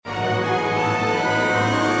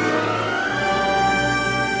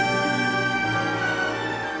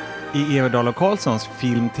i Everdal och Karlssons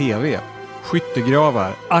film-tv.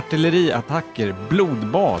 Skyttegravar, artilleriattacker,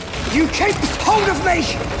 blodbad. You keep hold of me!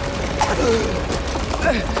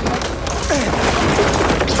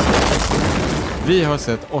 Vi har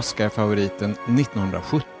sett Oscar-favoriten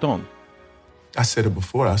 1917. I said it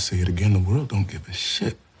before, I say it again. The world don't give a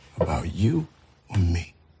shit about you or me.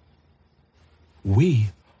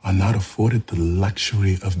 We are not afforded the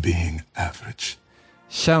luxury of being average.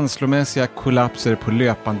 Känslomässiga kollapser på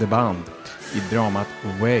löpande band i dramat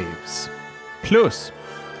Waves. Plus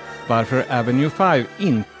varför Avenue 5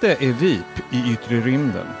 inte är VIP i yttre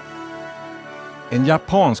rymden. En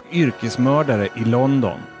japansk yrkesmördare i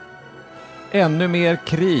London. Ännu mer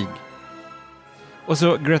krig. Och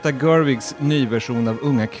så Greta Gerwigs nyversion av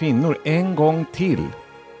Unga kvinnor en gång till.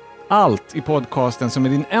 Allt i podcasten som är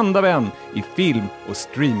din enda vän i film- och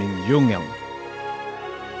streamingdjungeln.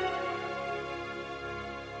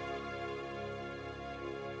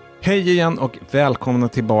 Hej igen och välkomna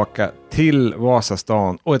tillbaka till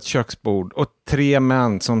Vasastan och ett köksbord och 3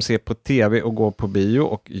 män som ser på tv och går på bio,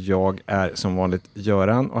 och jag är som vanligt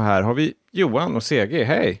Göran, och här har vi Johan och CG.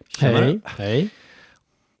 Hej! Hej.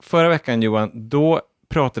 Förra veckan, Johan, då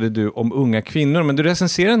pratade du om Unga kvinnor, men du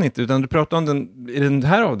recenserade inte, utan du pratade om den i den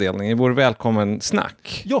här avdelningen, i vår välkommen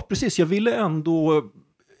snack. Ja, precis. Jag ville ändå...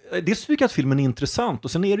 Dels tycker jag att filmen är intressant,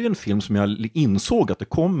 och sen är det ju en film som jag insåg att det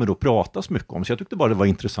kommer att pratas mycket om, så jag tyckte bara det var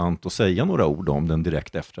intressant att säga några ord om den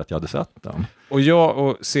direkt efter att jag hade sett den. Och jag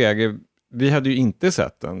och Sege, vi hade ju inte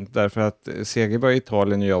sett den, därför att Sege var i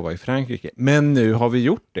Italien och jag var i Frankrike. Men nu har vi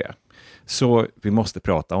gjort det, så vi måste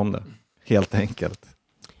prata om det, helt enkelt.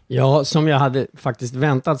 Ja, som jag hade faktiskt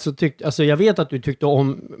väntat så tyckte, alltså jag vet att du tyckte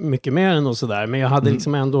om mycket mer än och sådär, men jag hade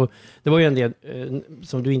liksom ändå, det var ju en del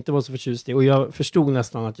som du inte var så förtjust i, och jag förstod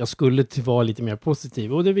nästan att jag skulle vara lite mer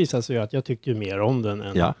positiv, och det visade sig ju att jag tyckte ju mer om den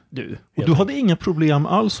än du. Och du hade inga problem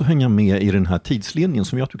alls att hänga med i den här tidslinjen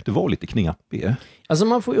som jag tyckte var lite knepig. Alltså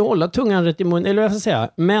man får ju hålla tungan rätt i mun, eller vad jag ska säga,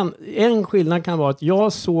 men en skillnad kan vara att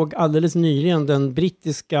jag såg alldeles nyligen den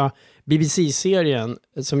brittiska BBC-serien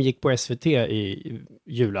som gick på SVT i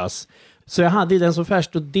julas. Så jag hade den så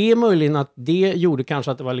färskt, och det är möjligen att det gjorde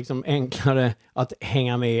kanske att det var liksom enklare att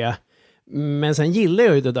hänga med. Men sen gillar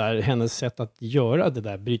jag ju det där, hennes sätt att göra det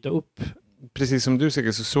där, bryta upp. Precis som du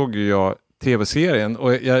säkert så såg ju jag tv-serien,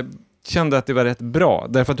 och jag kände att det var rätt bra,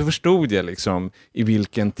 därför att då förstod jag liksom i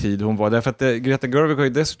vilken tid hon var. Därför att Greta Gerwig har ju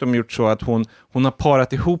dessutom gjort så att hon har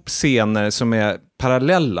parat ihop scener som är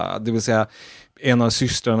parallella, det vill säga en av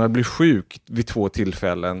systrarna blir sjuk vid 2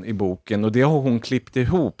 tillfällen i boken, och det har hon klippt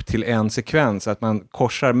ihop till en sekvens, att man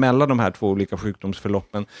korsar mellan de här 2 olika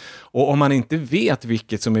sjukdomsförloppen. Och om man inte vet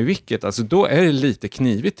vilket som är vilket, alltså då är det lite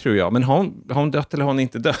knivigt, tror jag. Men har hon dött eller har hon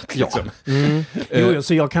inte dött? Liksom? Jo,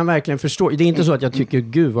 så jag kan verkligen förstå. Det är inte så att jag tycker,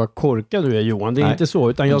 gud vad korkad du är, Johan. Det är inte så,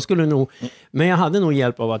 utan jag skulle nog, men jag hade nog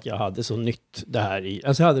hjälp av att jag hade så nytt det här i,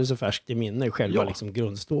 alltså jag hade det så färskt i minne, själva liksom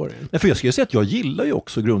grundstoryn. Nej, för jag skulle säga att jag gillar ju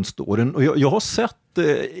också grundstoryn, och jag har sett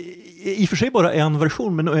i och för sig bara en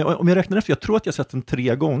version, men om jag räknar efter, jag tror att jag sett den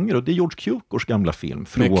 3 gånger, och det är George Cukors gamla film.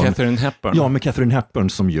 Med Catherine Hepburn. Ja, med Catherine Hepburn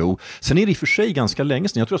som Joe. Sen är det i och för sig ganska länge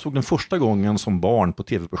sedan. Jag tror jag såg den första gången som barn på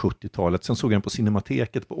tv på 70-talet, sen såg jag den på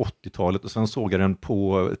Cinemateket på 80-talet, och sen såg jag den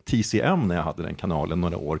på TCM när jag hade den kanalen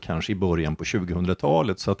några år, kanske i början på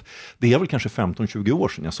 2000-talet, så att det är väl kanske 15-20 år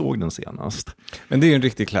sedan jag såg den senast. Men det är ju en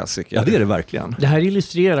riktig klassiker. Ja, det är det verkligen. Det här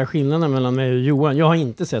illustrerar skillnaden mellan mig och Johan. Jag har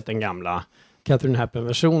inte sett den gamla Catherine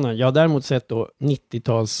Hepburn-versionen. Jag har däremot sett då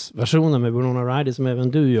 90-talsversionen med Winona Ryder, som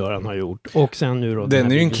även du, Göran, har gjort. Och sen nu då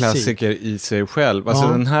den är ju en klassiker i sig själv. Alltså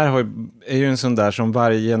den här är ju en sån där som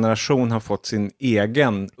varje generation har fått sin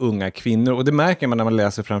egen Unga kvinnor. Och det märker man när man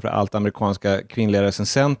läser framför allt amerikanska kvinnliga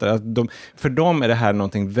recensenter. Att för dem är det här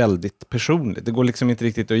någonting väldigt personligt. Det går liksom inte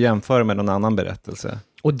riktigt att jämföra med någon annan berättelse.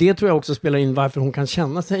 Och det tror jag också spelar in varför hon kan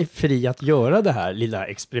känna sig fri att göra det här lilla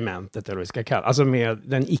experimentet, eller vad det ska kalla, alltså med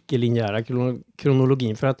den icke-linjära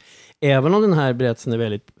kronologin. För att även om den här berättelsen är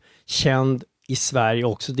väldigt känd i Sverige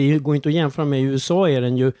också, det går inte att jämföra med, i USA är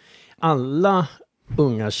den ju, alla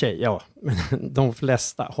unga tjejer, ja, men de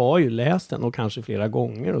flesta har ju läst den, och kanske flera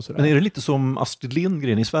gånger och sådär. Men är det lite som Astrid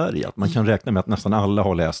Lindgren i Sverige, att man kan räkna med att nästan alla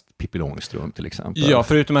har läst Pippi Långstrump till exempel? Ja,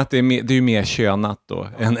 förutom att det är ju mer könat då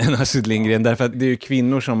än Astrid Lindgren, därför att det är ju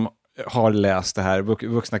kvinnor som har läst det här.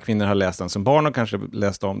 Vuxna kvinnor har läst den som barn och kanske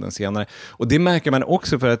läst om den senare. Och det märker man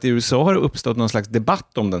också, för att i USA har det uppstått någon slags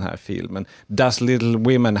debatt om den här filmen. Does Little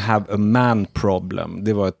Women have a man problem?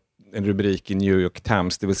 Det var en rubrik i New York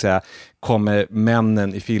Times, det vill säga, kommer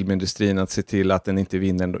männen i filmindustrin att se till att den inte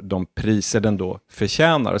vinner de priser den då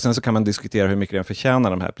förtjänar. Och sen så kan man diskutera hur mycket den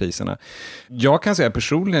förtjänar, de här priserna. Jag kan säga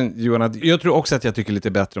personligen, Johan, att jag tror också att jag tycker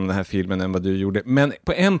lite bättre om den här filmen än vad du gjorde. Men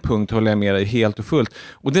på en punkt håller jag med dig helt och fullt.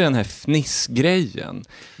 Och det är den här fnissgrejen.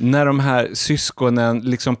 När de här syskonen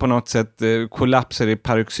liksom på något sätt kollapsar i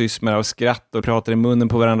paroxysmer av skratt och pratar i munnen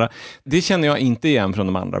på varandra. Det känner jag inte igen från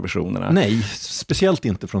de andra versionerna. Nej, speciellt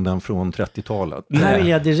inte från den från 30-talet. Här vill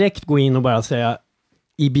jag direkt gå in och bara säga,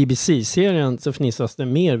 i BBC-serien så fnissas det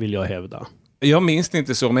mer, vill jag hävda. Jag minns det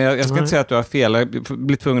inte så, men jag ska inte säga att du har fel. Jag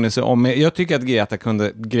blir tvungen att säga om. Jag tycker att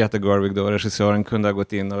Greta Gerwig, då, regissören, kunde ha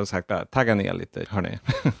gått in och sagt, tagga ner lite, hörni.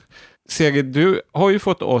 Seger, du har ju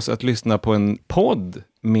fått oss att lyssna på en podd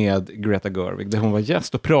med Greta Gerwig, där hon var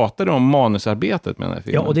gäst och pratade om manusarbetet med den här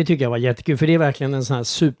filmen. Ja, och det tycker jag var jättekul, för det är verkligen en sån här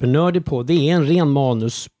supernördig podd. Det är en ren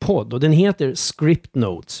manuspodd och den heter Script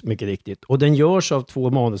Notes, mycket riktigt. Och den görs av 2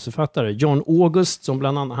 manusförfattare. John August, som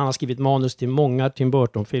bland annat han har skrivit manus till många Tim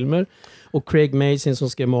Burton-filmer, och Craig Mazin som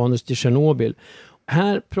skrev manus till Chernobyl.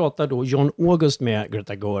 Här pratar då John August med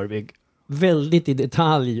Greta Gerwig väldigt i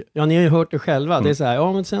detalj. Ja, ni har ju hört det själva. Det är så här,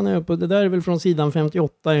 ja men sen är jag på, det där är väl från sidan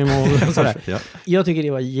 58 i mål och sådär. Ja. Jag tycker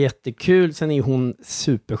det var jättekul. Sen är hon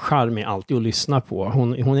supercharmig alltid att lyssna på.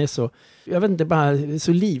 Hon är så, jag vet inte, bara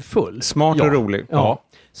så livfull. Smart och rolig. Ja.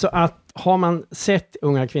 Så att har man sett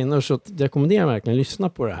Unga kvinnor så rekommenderar jag verkligen att lyssna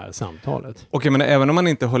på det här samtalet. Okej, men även om man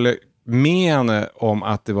inte håller med henne om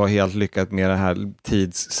att det var helt lyckat med den här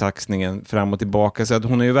tidssaxningen fram och tillbaka, så att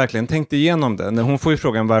hon har ju verkligen tänkt igenom det. När hon får ju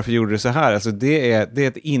frågan varför gjorde du så här, alltså det är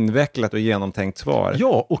ett invecklat och genomtänkt svar.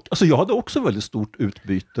 Ja, och alltså jag hade också väldigt stort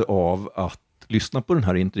utbyte av att lyssna på den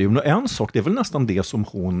här intervjun. Och en sak, det är väl nästan det som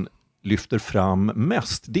hon lyfter fram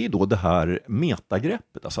mest, det är då det här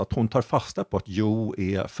metagreppet, alltså att hon tar fasta på att Jo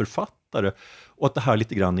är författare och att det här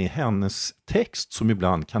lite grann är hennes text som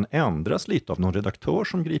ibland kan ändras lite av någon redaktör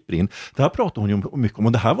som griper in. Det här pratar hon ju mycket om,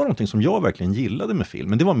 och det här var någonting som jag verkligen gillade med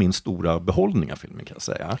filmen. Det var min stora behållning av filmen, kan jag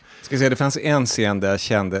säga. Ska jag säga, det fanns en scen där jag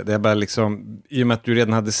kände, där jag bara liksom, i och med att du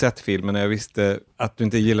redan hade sett filmen och jag visste att du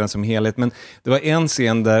inte gillade den som helhet, men det var en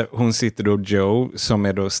scen där hon sitter då, Joe, som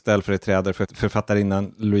är då ställföreträdare för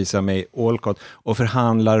författarinnan Louisa May Alcott, och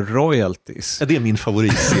förhandlar royalties. Ja, det är min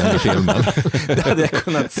favoritscen i filmen. Det hade jag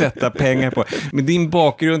kunnat sätta pengar på. Men din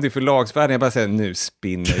bakgrund i förlagsvärlden, jag bara säger, nu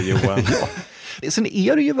spinner Johan. Ja. Sen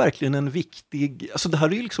är det ju verkligen en viktig, alltså det här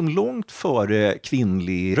är ju liksom långt före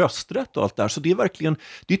kvinnlig rösträtt och allt där, så det är verkligen,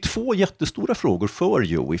 det är 2 jättestora frågor för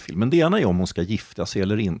Jo i filmen. Det ena är om hon ska gifta sig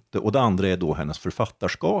eller inte, och det andra är då hennes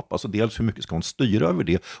författarskap, alltså dels hur mycket ska hon styra över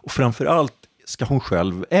det, och framförallt ska hon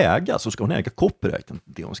själv äga, så ska hon äga copyrighten,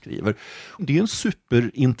 det hon skriver. Det är en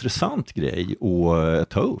superintressant grej att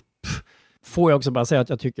ta upp. Får jag också bara säga att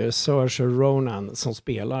jag tycker Saoirse Ronan som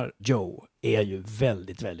spelar Joe är ju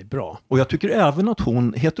väldigt, väldigt bra. Och jag tycker även att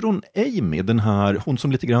heter hon Amy, den här, hon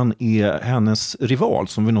som lite grann är hennes rival,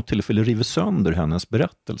 som vid något tillfälle river sönder hennes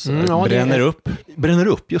berättelser. Ja, Bränner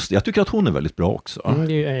upp, just det. Jag tycker att hon är väldigt bra också.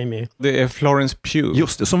 Det är ju Amy. Det är Florence Pugh.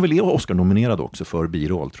 Just det, som väl är Oscar-nominerad också för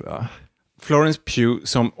biroll, tror jag. Florence Pugh,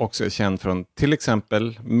 som också är känd från till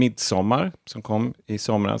exempel Midsommar, som kom i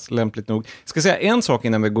somras, lämpligt nog. Jag ska säga en sak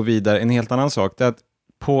innan vi går vidare, en helt annan sak. Det är att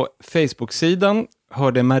på Facebook-sidan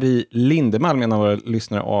hörde Marie Lindemalm, en av våra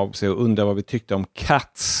lyssnare, av sig och undrade vad vi tyckte om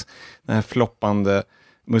Cats, den här floppande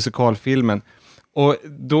musikalfilmen. Och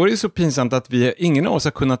då är det så pinsamt att ingen av oss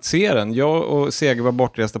har kunnat se den. Jag och Seger var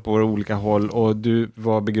bortresta på våra olika håll och du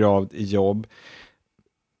var begravd i jobb.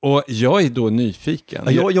 Och jag är då nyfiken.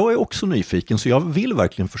 Ja, jag är också nyfiken, så jag vill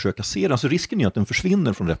verkligen försöka se den. Så risken är att den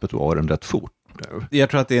försvinner från repertoaren rätt fort. Jag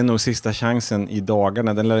tror att det är nog sista chansen i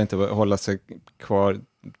dagarna. Den lär inte hålla sig kvar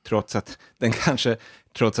trots att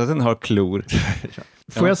den har klor.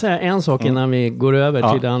 Får jag säga en sak innan vi går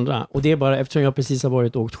över till det andra? Och det är bara eftersom jag precis har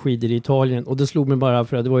varit och åkt skidor i Italien. Och det slog mig bara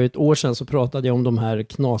för att det var ju ett år sedan så pratade jag om de här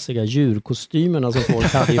knasiga djurkostymerna som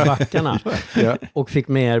folk hade i backarna. Och fick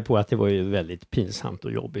med er på att det var ju väldigt pinsamt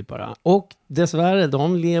och jobbigt bara. Och dessvärre,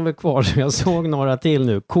 de lever kvar. Så jag såg några till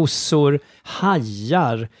nu. Kossor,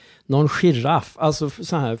 hajar, någon giraff. Alltså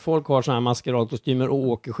så här, folk har så här maskeradkostymer och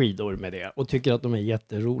åker skidor med det. Och tycker att de är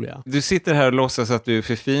jätteroliga. Du sitter här och låtsas att du är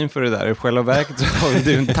för fin för det där. I själva verket så har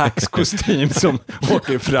du en taxkostym som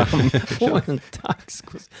åker fram. En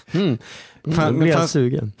taxkostym. Nu blir jag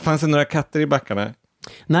sugen. Fanns det några katter i backarna?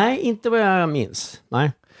 Nej, inte vad jag minns.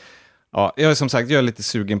 Nej. Ja, jag är lite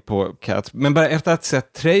sugen på Cats. Men bara efter att ha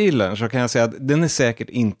sett trailern så kan jag säga att den är säkert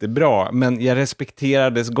inte bra. Men jag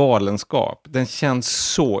respekterar dess galenskap. Den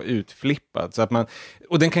känns så utflippad. Så att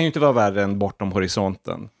och den kan ju inte vara värre än Bortom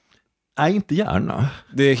horisonten. Nej, inte gärna.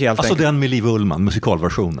 Det är helt Alltså enkelt. den med Liv Ullmann,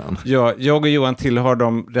 musikalversionen. Ja, jag och Johan tillhör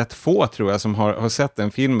de rätt få, tror jag, som har sett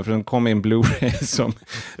den filmen, för den kom i en Blu-ray som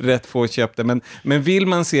rätt få köpte. Men vill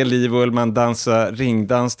man se Liv Ullmann dansa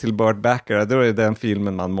ringdans till Burt Bacharach, då är det den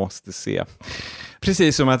filmen man måste se.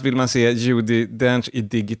 Precis som att vill man se Judi Dench i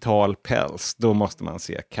digital päls, då måste man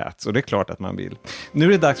se Cats, och det är klart att man vill. Nu är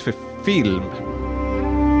det dags för film.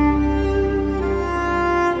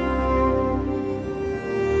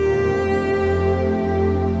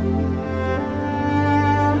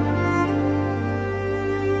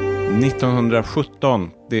 –1917,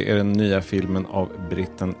 det är den nya filmen av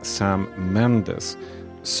britten Sam Mendes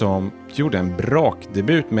som gjorde en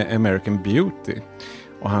brakdebut med American Beauty.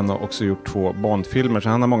 Och han har också gjort 2 Bond-filmer, så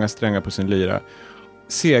han har många strängar på sin lyra.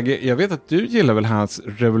 Sege, jag vet att du gillar väl hans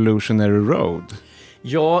Revolutionary Road?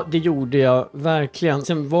 Ja, det gjorde jag verkligen.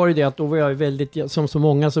 Sen var det att då var jag väldigt, som så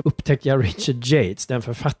många, så upptäckte jag Richard Yates, den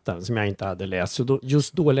författaren som jag inte hade läst. Så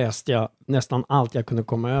just då läste jag nästan allt jag kunde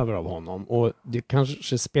komma över av honom. Och det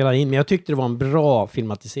kanske spelar in, men jag tyckte det var en bra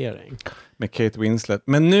filmatisering. Med Kate Winslet.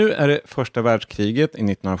 Men nu är det första världskriget i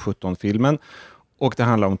 1917-filmen. Och det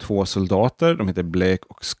handlar om 2 soldater, de heter Blake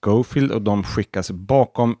och Schofield, och de skickas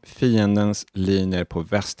bakom fiendens linjer på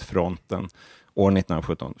västfronten år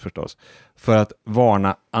 1917 förstås, för att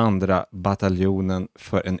varna andra bataljonen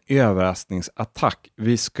för en överraskningsattack.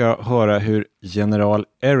 Vi ska höra hur general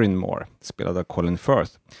Erin Moore, spelad av Colin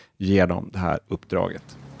Firth, ger dem det här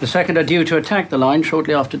uppdraget. The second are due to attack the line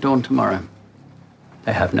shortly after dawn tomorrow.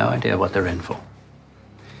 They have no idea what they're in for.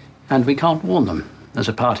 And we can't warn them. As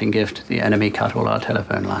a parting gift, the enemy cut all our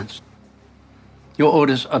telephone lines. Your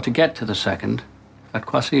orders are to get to the second at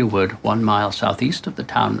Quasi Wood, 1 mile southeast of the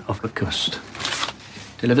town of Lacust.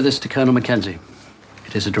 Deliver this to Colonel Mackenzie.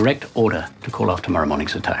 It is a direct order to call off tomorrow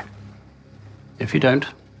morning's attack. If you don't,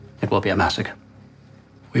 it will be a massacre.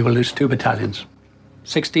 We will lose 2 battalions.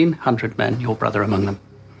 1,600 men, your brother among them.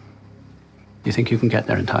 You think you can get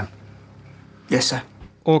there in time? Yes, sir.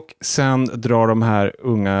 Och sen drar de här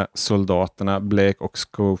unga soldaterna, Blake och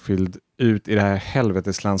Schofield, ut i det här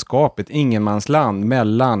helveteslandskapet, ingenmansland,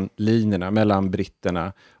 mellan linjerna, mellan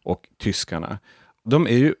britterna och tyskarna. De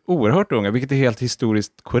är ju oerhört unga, vilket är helt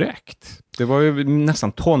historiskt korrekt. Det var ju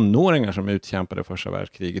nästan tonåringar som utkämpade första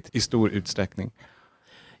världskriget i stor utsträckning.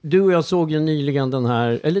 Du och jag såg ju nyligen den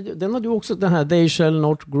här, eller den har du också, den här They Shall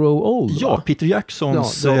Not Grow Old. Ja, va? Peter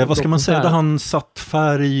Jacksons, Ja, vad ska man säga, där. där han satt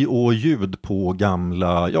färg och ljud på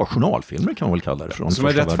gamla, journalfilmer kan man väl kalla det. Från Som är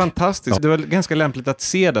första rätt fantastisk. Ja. Det var ganska lämpligt att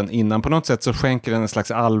se den innan. På något sätt så skänker den en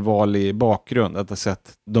slags allvarlig bakgrund. Att ha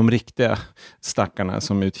sett de riktiga stackarna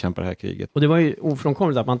som utkämpar det här kriget. Och det var ju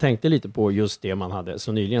ofrånkomligt att man tänkte lite på just det man hade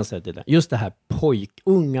så nyligen sett i det. Just det här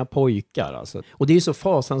unga pojkar alltså. Och det är ju så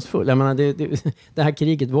fasansfullt. Jag menar, det här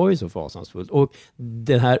kriget var ju så fasansfullt. Och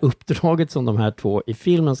det här uppdraget som de här 2 i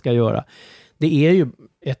filmen ska göra, det är ju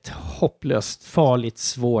ett hopplöst, farligt,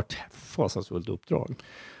 svårt, fasansfullt uppdrag.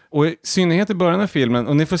 Och i synnerhet i början av filmen,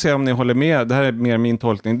 och ni får se om ni håller med, det här är mer min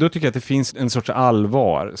tolkning, då tycker jag att det finns en sorts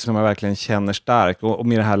allvar som jag verkligen känner starkt, och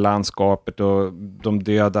med det här landskapet och de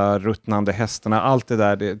döda, ruttnande hästarna, allt det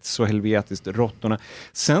där, det är så helvetiskt, råttorna.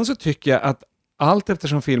 Sen så tycker jag att allt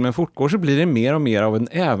eftersom filmen fortgår så blir det mer och mer av en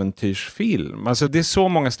äventyrsfilm. Alltså det är så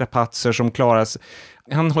många strapatser som klaras.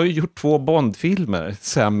 Han har ju gjort 2 Bond-filmer,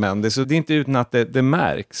 Sam Mendes, så det är inte utan att det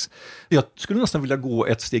märks. Jag skulle nästan vilja gå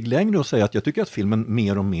ett steg längre och säga att jag tycker att filmen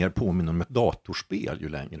mer och mer påminner om ett datorspel ju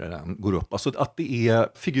längre den går upp. Alltså att det är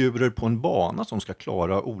figurer på en bana som ska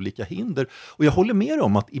klara olika hinder. Och jag håller med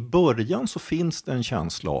om att i början så finns det en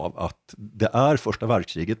känsla av att det är första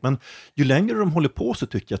världskriget. Men ju längre de håller på så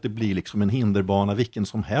tycker jag att det blir liksom en hinderbana vilken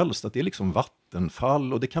som helst. Att det är liksom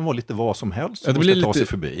vattenfall och det kan vara lite vad som helst som ska ta sig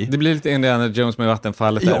förbi. Det blir lite Indiana Jones med vattenfallet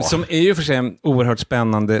där, Ja. som är ju för sig en oerhört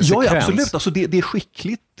spännande sekvens. Ja, absolut. Alltså det är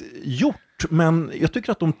skickligt gjort, men jag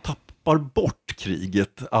tycker att de tappar bort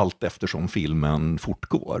kriget allt eftersom filmen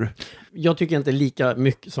fortgår. Jag tycker inte lika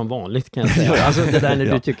mycket som vanligt kan jag säga. Alltså det där när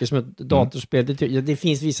du Ja. tycker som ett datorspel, det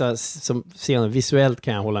finns vissa som scener, visuellt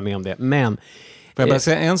kan jag hålla med om det, men Får jag bara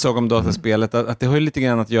säga en sak om dataspelet, att det har ju lite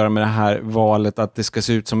grann att göra med det här valet att det ska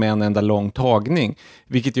se ut som en enda lång tagning,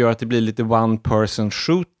 vilket gör att det blir lite one-person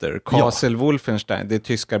shooter. Castle Wolfenstein, det är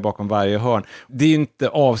tyskar bakom varje hörn. Det är ju inte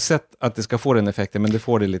avsett att det ska få den effekten, men det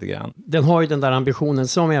får det lite grann. den har ju den där ambitionen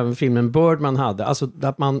som även filmen Birdman hade, alltså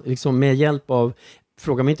att man liksom med hjälp av,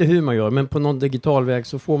 fråga mig inte hur man gör, men på någon digital väg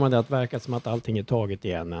så får man det att verka som att allting är taget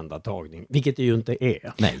i en enda tagning, vilket det ju inte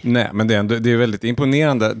är. Nej, men det är väldigt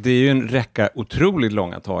imponerande. Det är ju en räcka otroligt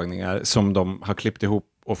långa tagningar som de har klippt ihop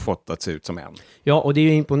och fått att se ut som en. Ja, och det är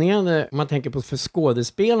ju imponerande. Om man tänker på för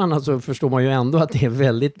skådespelarna så förstår man ju ändå att det är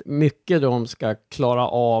väldigt mycket de ska klara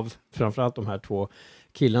av, framförallt de här två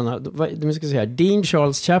killarna. De ska säga Dean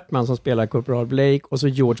Charles Chapman som spelar Corporal Blake och så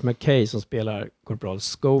George McKay som spelar Corporal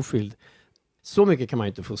Schofield. Så mycket kan man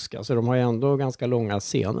inte fuska, så de har ju ändå ganska långa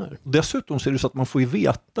scener. Dessutom så är det så att man får ju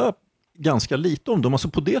veta ganska lite om dem. Alltså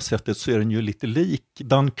på det sättet så är den ju lite lik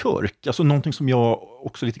Dunkirk. Alltså någonting som jag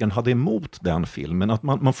också lite grann hade emot den filmen. Att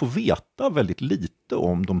man får veta väldigt lite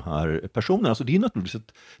om de här personerna. Alltså det är naturligtvis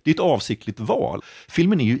ett avsiktligt val.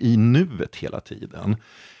 Filmen är ju i nuet hela tiden.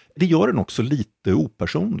 Det gör den också lite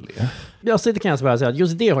opersonlig. Alltså det kan jag bara säga att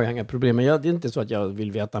just det har jag inga problem med. Det är inte så att jag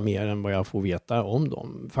vill veta mer än vad jag får veta om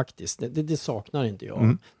dem, faktiskt. Det saknar inte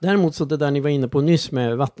jag. Däremot så det där ni var inne på nyss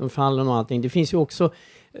med Vattenfallen och allting, det finns ju också,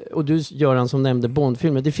 och du Göran som nämnde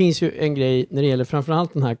Bondfilmer, det finns ju en grej när det gäller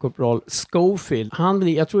framförallt den här Corporal Schofield. Han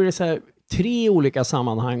blir, jag tror det är så här 3 olika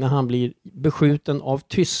sammanhang när han blir beskjuten av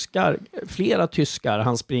tyskar, flera tyskar,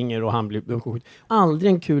 han springer och han blir beskjuten.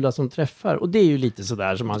 Aldrig en kula som träffar, och det är ju lite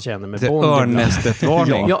sådär som man känner med det Bond.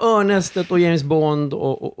 Örnästet-varning. Ja, Örnästet och James Bond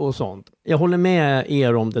och sånt. Jag håller med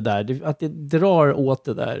er om det där, att det drar åt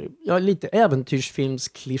det där. Ja, lite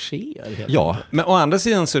äventyrsfilmsklichéer. Ja, men å andra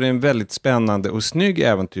sidan så är det en väldigt spännande och snygg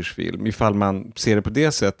äventyrsfilm ifall man ser det på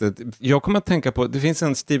det sättet. Jag kommer att tänka på, det finns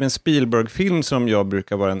en Steven Spielberg-film som jag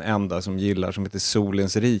brukar vara den enda som gillar, som heter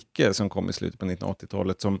Solens rike, som kom i slutet på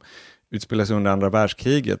 1980-talet, som utspelar sig under andra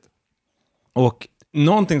världskriget. Och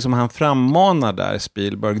någonting som han frammanar där,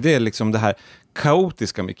 Spielberg, det är liksom det här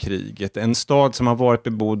kaotiska med kriget. En stad som har varit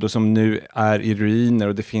bebodd och som nu är i ruiner,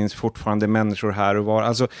 och det finns fortfarande människor här och var.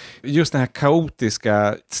 Alltså just den här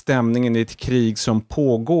kaotiska stämningen i ett krig som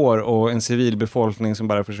pågår och en civilbefolkning som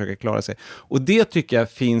bara försöker klara sig. Och det tycker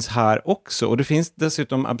jag finns här också. Och det finns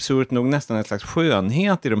dessutom absurt nog nästan en slags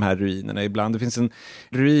skönhet i de här ruinerna ibland. Det finns en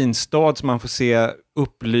ruinstad som man får se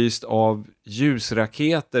upplyst av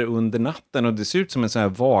ljusraketer under natten, och det ser ut som en sån här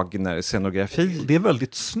Wagner-scenografi. det är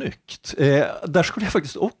väldigt snyggt. Där skulle jag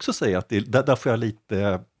faktiskt också säga att där får jag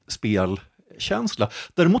lite spelkänsla.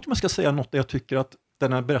 Däremot om jag ska säga något där jag tycker att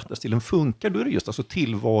den här berättarstilen funkar, då är det just alltså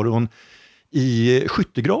tillvaron i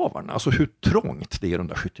skyttegravarna. Alltså hur trångt det är de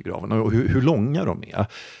där skyttegravarna och hur långa de är.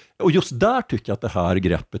 Och just där tycker jag att det här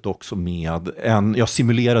greppet också med jag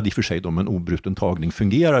simulerade i och för sig en obruten tagning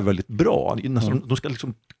fungerar väldigt bra. De ska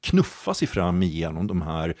liksom knuffa sig fram igenom de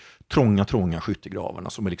här trånga skyttegravarna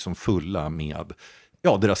som är liksom fulla med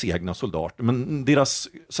deras egna soldater. Men deras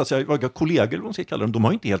så att säga, kollegor, eller vad man ska kalla dem, de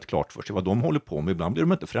har inte helt klart för sig vad de håller på med. Ibland blir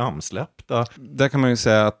de inte framsläppta. Där kan man ju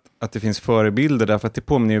säga att det finns förebilder, därför att det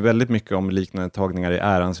påminner ju väldigt mycket om liknande tagningar i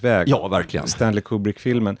Ärans väg. Ja, verkligen. Stanley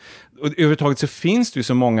Kubrick-filmen. Och överhuvudtaget så finns det ju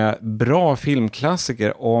så många bra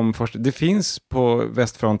filmklassiker om första. Det finns på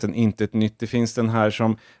västfronten inte ett nytt. Det finns den här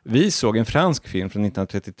som vi såg, en fransk film från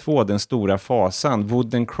 1932, Den stora fasan.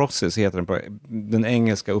 Wooden Crosses heter den på den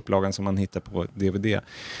engelska upplagan som man hittar på DVD.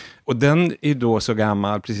 Och den är då så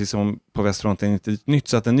gammal, precis som på västfronten inte ett nytt,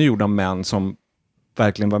 så att den är gjord av män som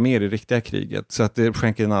verkligen var med i riktiga kriget. Så att det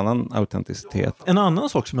skänker en annan autenticitet. En annan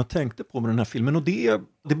sak som jag tänkte på med den här filmen, och det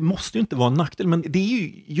måste ju inte vara en nackdel, men det är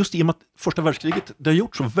ju just i och med att första världskriget, det har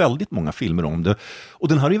gjort så väldigt många filmer om det. Och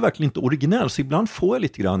den här är ju verkligen inte originell, så ibland får jag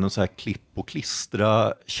lite grann en så här klipp och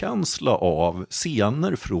klistra känsla av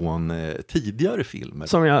scener från tidigare filmer.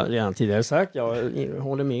 Som jag redan tidigare sagt, jag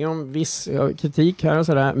håller med om viss kritik här och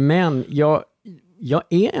sådär, men jag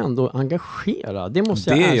är ändå engagerad. Det måste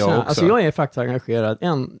jag erkänna. Alltså jag är faktiskt engagerad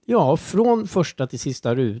från första till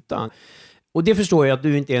sista rutan. Och det förstår jag att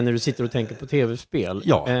du inte är när du sitter och tänker på tv-spel.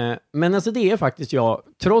 Ja. Men alltså det är faktiskt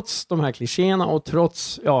trots de här klichéerna och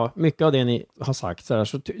trots mycket av det ni har sagt så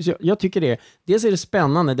jag tycker det. Dels är det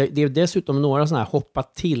spännande. Det är dessutom några såna här hoppa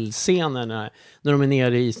till scener när de är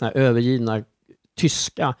nere i såna här övergivna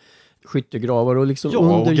tyska skyttegravar och liksom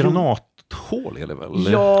under och granathål är det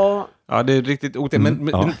väl? Ja, det är riktigt otäckt.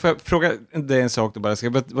 Men får jag fråga dig en sak då bara.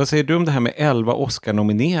 Vad säger du om det här med 11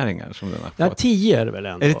 Oscar-nomineringar som den har fått? Ja, 10 är det väl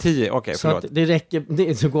ändå. Är det 10? Okej, så förlåt. Att det räcker, det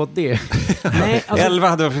är så gott det. Nej, alltså, 11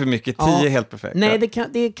 hade varit för mycket, 10 är helt perfekt. Nej,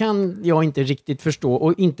 det kan jag inte riktigt förstå.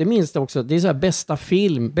 Och inte minst också, det är så här bästa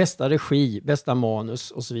film, bästa regi, bästa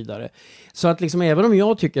manus och så vidare. Så att liksom, även om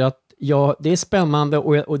jag tycker att det är spännande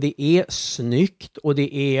och det är snyggt och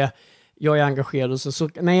jag är engagerad så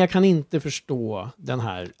nej, jag kan inte förstå den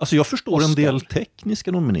här. Alltså jag förstår en del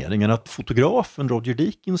tekniska nomineringar. Att fotografen Roger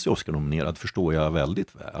Deakins är Oscar-nominerad förstår jag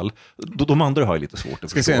väldigt väl. De andra har jag lite svårt att förstå.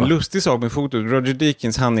 Ska säga en lustig sak med fotot. Roger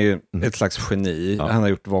Deakins, han är ju ett slags geni. Ja. Han har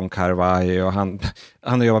gjort Wong Kar-wai och han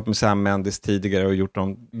har jobbat med Sam Mendes tidigare och gjort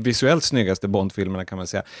de visuellt snyggaste Bond-filmerna kan man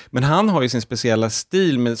säga. Men han har ju sin speciella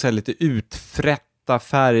stil med så här lite utfrätt matta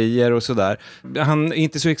färger och sådär. Han är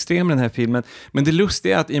inte så extrem i den här filmen, men det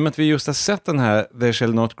lustiga är att i och med att vi just har sett den här They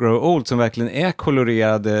Shall Not Grow Old som verkligen är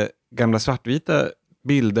kolorerade gamla svartvita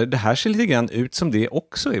bilder, det här ser lite grann ut som det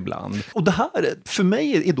också ibland. Och det här, för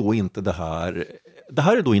mig är då inte det här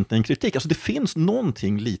är då inte en kritik. Alltså det finns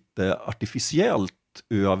någonting lite artificiellt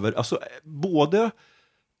över, alltså både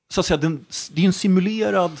så att säga, det är en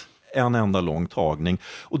simulerad en enda lång tagning.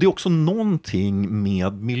 Och det är också någonting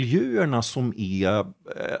med miljöerna som är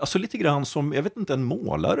alltså lite grann som, jag vet inte, en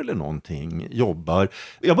målare eller någonting jobbar.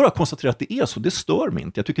 Jag bara konstaterar att det är så, det stör mig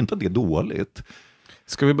inte. Jag tycker inte att det är dåligt.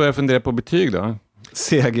 Ska vi börja fundera på betyg då?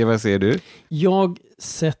 CG, vad säger du? Jag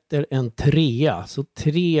sätter en 3, så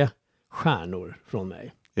 3 stjärnor från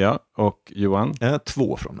mig. Ja, och Johan?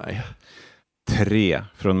 2 från mig. 3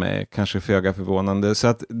 från mig, kanske föga förvånande. Så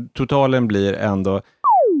att totalen blir ändå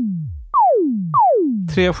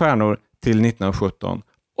 3 stjärnor till 1917.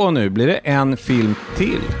 Och nu blir det en film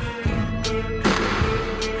till.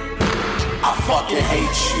 I fucking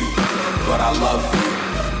hate you, but I love you.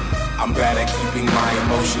 I'm bad at keeping my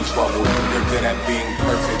emotions bubbled. You're good at being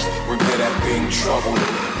perfect. We're good at being troubled.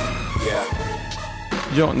 Yeah.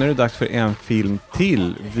 Ja, nu är det dags för en film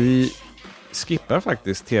till. Vi skippar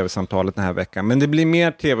faktiskt tv-samtalet den här veckan. Men det blir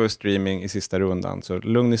mer tv och streaming i sista rundan, så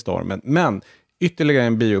lugn i stormen. Men ytterligare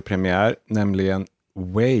en biopremiär, nämligen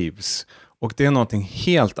Waves. Och det är någonting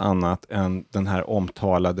helt annat än den här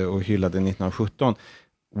omtalade och hyllade 1917.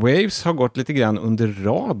 Waves har gått lite grann under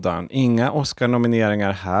radarn. Inga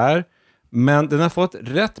Oscar-nomineringar här. Men den har fått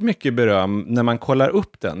rätt mycket beröm när man kollar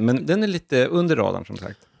upp den. Men den är lite under radarn som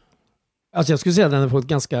sagt. Alltså jag skulle säga att den har fått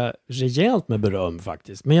ganska rejält med beröm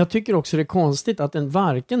faktiskt. Men jag tycker också det är konstigt att den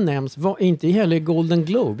varken nämns, inte heller i Golden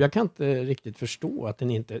Globe. Jag kan inte riktigt förstå att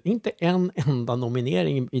den inte en enda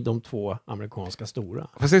nominering i de 2 amerikanska stora.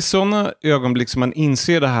 Fast det är sådana ögonblick som man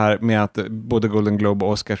inser det här med att både Golden Globe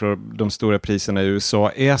och Oscars och de stora priserna i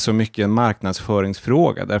USA är så mycket en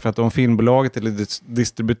marknadsföringsfråga. Därför att om filmbolaget eller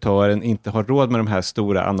distributören inte har råd med de här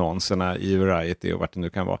stora annonserna i Variety och vart det nu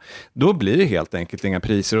kan vara, då blir det helt enkelt inga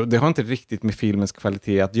priser. Och det har inte riktigt med filmens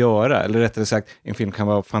kvalitet att göra. Eller rättare sagt, en film kan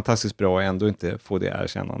vara fantastiskt bra och ändå inte få det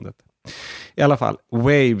erkännandet. I alla fall,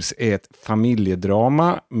 Waves är ett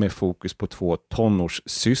familjedrama med fokus på 2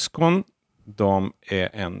 tonårssyskon. De är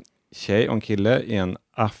en tjej och en kille i en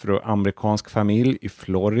afroamerikansk familj i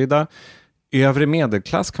Florida. Övre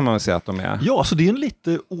medelklass kan man väl säga att de är. Ja, alltså det är en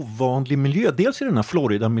lite ovanlig miljö. Dels är den här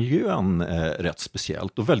Florida-miljön rätt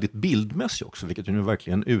speciellt och väldigt bildmässig också, vilket du nu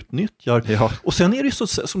verkligen utnyttjar. Ja. Och sen är det så,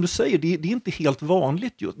 som du säger, det är inte helt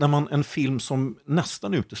vanligt just, när man en film som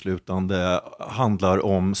nästan uteslutande handlar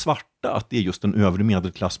om svarta, att det är just en övre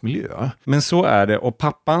medelklassmiljö. Men så är det, och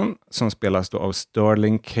pappan som spelas då av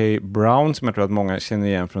Sterling K. Brown, som jag tror att många känner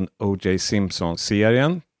igen från O.J.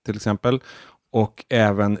 Simpson-serien till exempel, och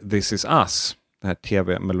även This Is Us, den här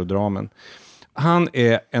tv-melodramen. Han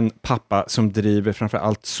är en pappa som driver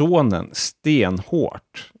framförallt sonen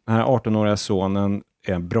stenhårt. Den här 18-åriga sonen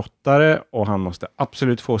är en brottare och han måste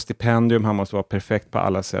absolut få stipendium, han måste vara perfekt på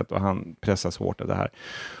alla sätt och han pressas hårt av det här.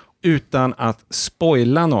 Utan att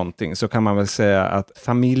spoila någonting så kan man väl säga att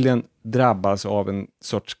familjen drabbas av en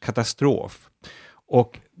sorts katastrof.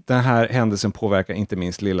 Och den här händelsen påverkar inte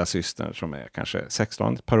minst lilla systern som är kanske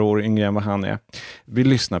 16, ett par år yngre än vad han är. Vi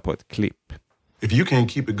lyssnar på ett klipp. If you can't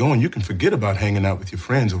keep it going, you can forget about hanging out with your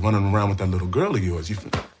friends or running around with that little girl of yours.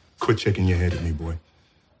 Quit shaking your head at me, boy.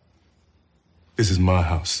 This is my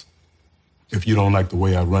house. If you don't like the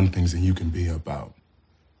way I run things, then you can be about.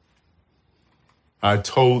 I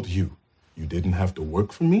told you, you didn't have to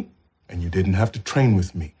work for me and you didn't have to train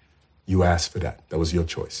with me. You asked for that. That was your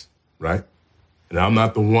choice, right? And I'm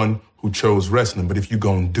not the one who chose wrestling, but if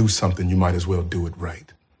you're going to do something, you might as well do it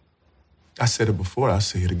right. I said it before, I'll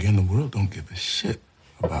say it again. The world don't give a shit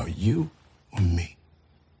about you or me.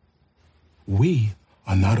 We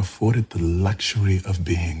are not afforded the luxury of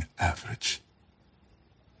being average.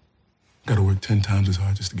 Gotta work 10 times as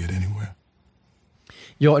hard just to get anywhere.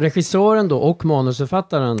 Ja, regissören då och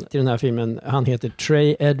manusförfattaren till den här filmen, han heter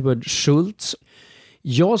Trey Edward Schultz.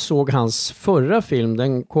 Jag såg hans förra film,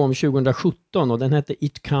 den kom 2017 och den hette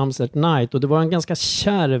It Comes at Night och det var en ganska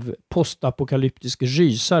kärv postapokalyptisk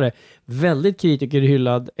rysare. Väldigt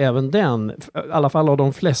kritikerhyllad även den, i alla fall av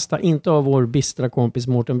de flesta, inte av vår bistra kompis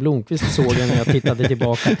Mårten Blomqvist såg den när jag tittade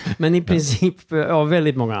tillbaka, men i princip av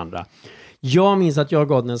väldigt många andra. Jag minns att jag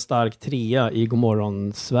gav den en stark 3 i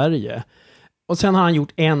Godmorgon Sverige. Och sen har han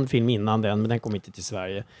gjort en film innan den, men den kom inte till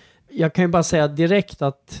Sverige. Jag kan ju bara säga direkt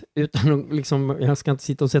att, utan liksom, jag ska inte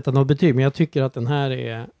sitta och sätta något betyg, men jag tycker att den här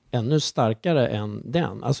är ännu starkare än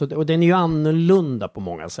den. Alltså, och den är ju annorlunda på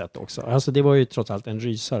många sätt också. Alltså det var ju trots allt en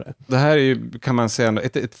rysare. Det här är ju, kan man säga,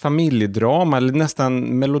 ett familjedrama eller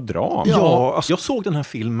nästan melodram. Ja, alltså jag såg den här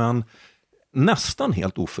filmen nästan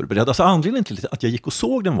helt oförberedd. Alltså anledningen till att jag gick och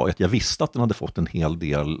såg den var att jag visste att den hade fått en hel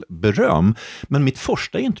del beröm. Men mitt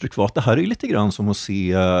första intryck var att det här är lite grann som att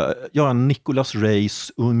se Nicholas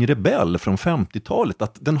Rays Ung rebell från 50-talet.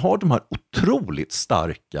 Att den har de här otroligt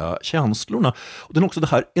starka känslorna. Och den har också det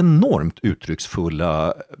här enormt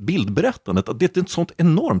uttrycksfulla bildberättandet. Att det är ett sånt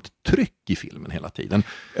enormt tryck i filmen hela tiden.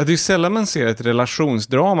 Ja, det är ju sällan man ser ett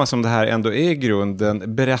relationsdrama som det här ändå är i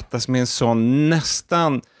grunden berättas med en sån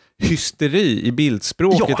nästan hysteri i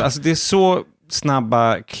bildspråket. Ja. Alltså det är så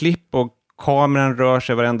snabba klipp och kameran rör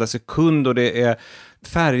sig varenda sekund och det är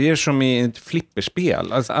färger som i ett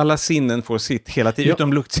flipperspel. Alltså alla sinnen får sitt hela tiden,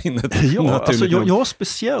 utom luktsinnet. Ja, alltså jag har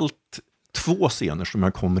speciellt 2 scener som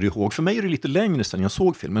jag kommer ihåg. För mig är det lite längre sedan jag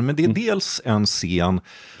såg filmen, men det är dels en scen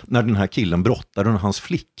när den här killen brottar och hans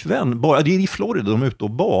flickvän, det är i Florida, de är ute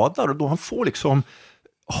och badar och då han får liksom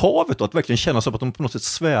havet och att verkligen känna som att de på något sätt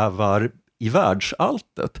svävar i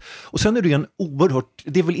världsalltet. Och sen är det en oerhört,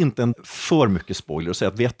 det är väl inte en för mycket spoiler att säga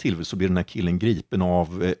att vid ett tillfälle så blir den här killen gripen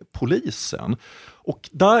av polisen. Och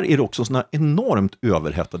där är det också såna enormt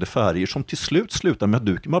överhettade färger som till slut slutar med att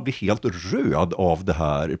du man blir helt röd av det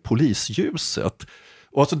här polisljuset.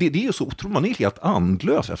 Och alltså det är ju så otroligt, man är helt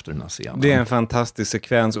andlös efter den här scenen. Det är en fantastisk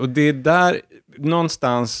sekvens och det är där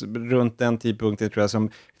någonstans runt den tidpunkten tror jag som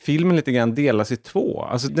filmen lite grann delas i 2.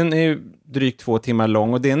 Alltså den är ju drygt 2 timmar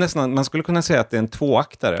lång och det är nästan, man skulle kunna säga att det är en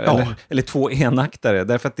 2-aktare eller 2 enaktare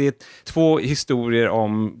därför att det är 2 historier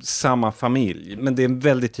om samma familj men det är en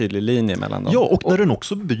väldigt tydlig linje mellan dem. Ja, och när den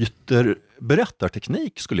också byter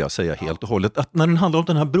berättarteknik skulle jag säga helt och hållet. Att när den handlar om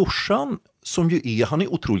den här brorsan som ju han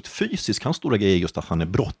är otroligt fysisk. Hans stora grej är just att han är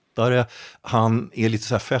brottare. Han är lite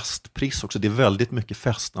så här festpriss också. Det är väldigt mycket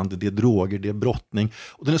festande, det är droger, det är brottning.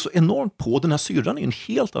 Och den är så enormt på. Den här syrran är en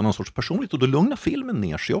helt annan sorts personlighet och då lugnar filmen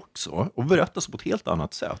ner sig också och berättas på ett helt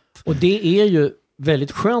annat sätt. Och det är ju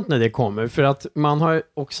väldigt skönt när det kommer för att man har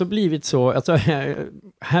också blivit så, alltså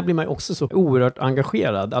här blir man också så oerhört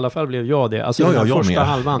engagerad, i alla fall blev jag det, alltså den första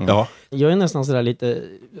halvan. Ja. Jag är nästan sådär lite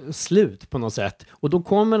slut på något sätt och då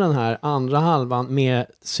kommer den här andra halvan med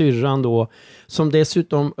syrran då, som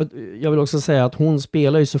dessutom, jag vill också säga att hon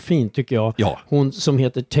spelar ju så fint tycker jag, hon som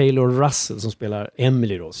heter Taylor Russell som spelar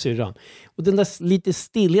Emily då, syrran. Och den där lite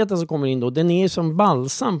stillheten som kommer in då, den är som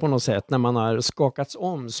balsam på något sätt när man har skakats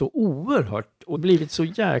om så oerhört och blivit så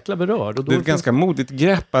jäkla berörd. Och då det är ett ganska modigt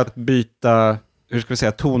grepp att byta, hur ska vi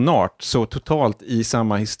säga, tonart så totalt i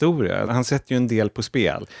samma historia. Han sätter ju en del på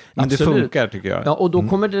spel. Men absolut. Det funkar tycker jag. Ja, och då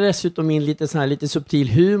kommer det dessutom in lite subtil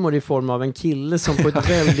humor i form av en kille som på ett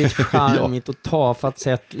väldigt charmigt och tafatt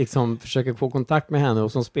sätt liksom försöker få kontakt med henne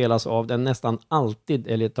och som spelas av den nästan alltid,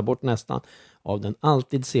 eller ta bort nästan, av den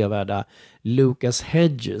alltid sevärda Lucas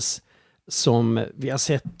Hedges som vi har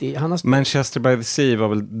sett i... Manchester by the Sea var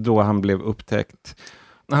väl då han blev upptäckt.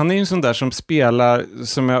 Han är ju en sån där som spelar,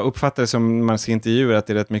 som jag uppfattar som när man ser intervjuer att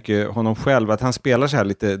det är rätt mycket honom själv, att han spelar så här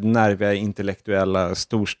lite nerviga, intellektuella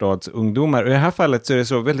storstadsungdomar. Och i det här fallet så är det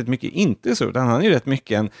så väldigt mycket inte så, utan han är ju rätt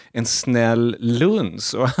mycket en snäll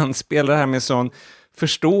luns och han spelar det här med sån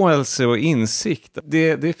förståelse och insikt.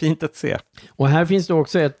 Det är fint att se. Och här finns det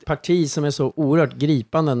också ett parti som är så oerhört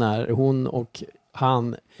gripande när hon och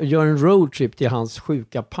han gör en roadtrip till hans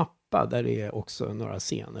sjuka pappa där det är också några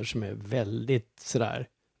scener som är väldigt sådär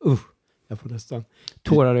jag får nästan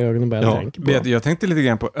tårar i ögonen bara jag tänker på. Jag tänkte lite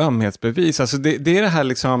grann på ömhetsbevis. Alltså det är det här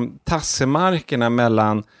liksom tassemarkerna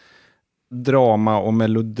mellan drama och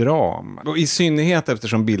melodram. Och i synnerhet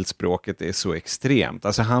eftersom bildspråket är så extremt.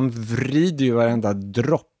 Alltså han vrider ju varenda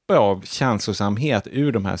droppe av känslosamhet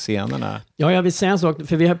ur de här scenerna. Ja, jag vill säga en sak.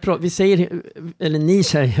 För vi säger, eller ni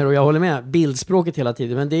säger, och jag håller med, bildspråket hela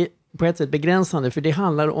tiden. Men det är på ett sätt begränsande. För det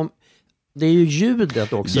handlar om, det är ju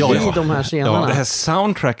ljudet också i de här scenerna. Ja, det här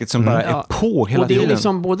soundtracket som bara är på hela tiden. Och det är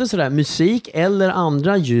liksom både sådär musik eller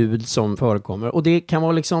andra ljud som förekommer. Och det kan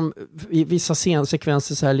vara liksom i vissa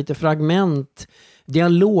scensekvenser så här lite fragment,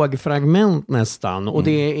 dialogfragment nästan. Och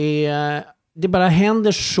det bara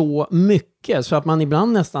händer så mycket så att man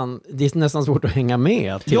ibland det är nästan svårt att hänga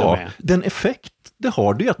med. Till och med. Den effekt det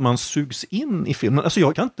har det är att man sugs in i filmen. Alltså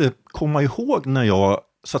jag kan inte komma ihåg när jag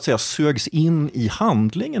så att säga sögs in i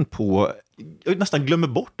handlingen på, jag nästan glömmer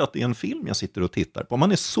bort att det är en film jag sitter och tittar på.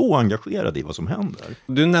 Man är så engagerad i vad som händer.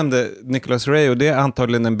 Du nämnde Nicholas Ray och det är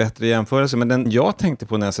antagligen en bättre jämförelse, men den jag tänkte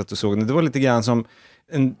på när jag satt och såg den, det var lite grann som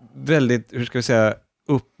en väldigt, hur ska vi säga,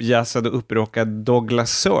 uppjassad och upprockad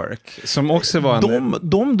Douglas Sirk, som också var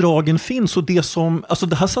de dragen finns, och det som, alltså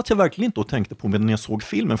det här satt jag verkligen inte och tänkte på när jag såg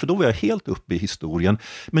filmen, för då var jag helt uppe i historien.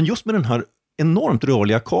 Men just med den här enormt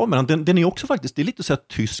rörliga kameran, den är också faktiskt, det är lite så här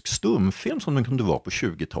tysk stumfilm som den kunde vara på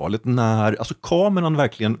 20-talet, när alltså kameran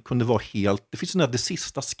verkligen kunde vara helt, det finns Det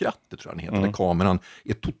sista skrattet tror jag den heter, där kameran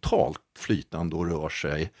är totalt flytande och rör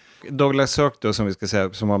sig. Douglas Sirk då, som vi ska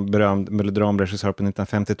säga, som var berömd melodramregissör på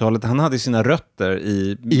 1950-talet, han hade sina rötter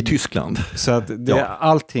i Tyskland. Så att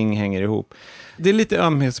allting hänger ihop. Det är lite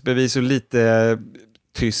ömhetsbevis och lite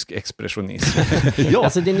tysk expressionism.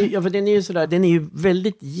 Alltså den är ju sådär, den är ju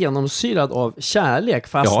väldigt genomsyrad av kärlek,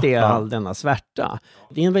 fast det är all denna svärta.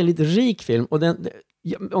 Det är en väldigt rik film, och det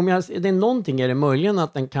är någonting, är det möjligen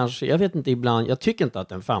att den kanske, jag vet inte, ibland, jag tycker inte att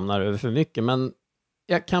den famnar över för mycket, men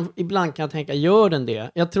ibland kan jag tänka, gör den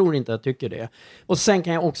det? Jag tror inte jag tycker det. Och sen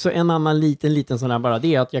kan jag också, en annan liten sån här bara,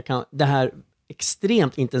 det är att det här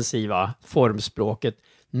extremt intensiva formspråket,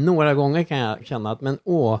 några gånger kan jag känna att,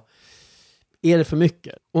 är det för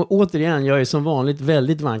mycket? Och återigen, jag är som vanligt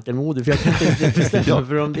väldigt vankelmodig, för jag kan inte bestämma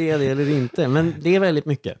för om det är det eller inte. Men det är väldigt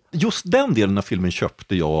mycket. Just den delen av filmen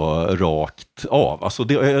köpte jag rakt av. Alltså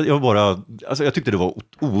jag tyckte det var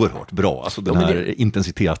oerhört bra, alltså den här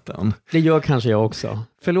intensiteten. Det gör kanske jag också.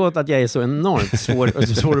 Förlåt att jag är så enormt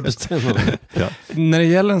svår att bestämma. Ja. När det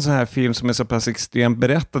gäller en sån här film som är så pass extremt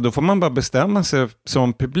berättad, då får man bara bestämma sig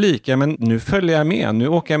som publik. Ja, men nu följer jag med, nu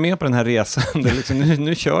åker jag med på den här resan.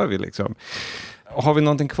 Nu kör vi liksom. Har vi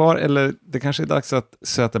någonting kvar, eller det kanske är dags att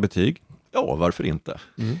sätta betyg? Ja, varför inte?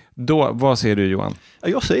 Då, vad säger du, Johan?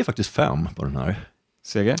 Jag säger faktiskt 5 på den här.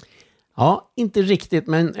 Seger? Ja, inte riktigt,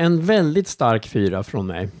 men en väldigt stark 4 från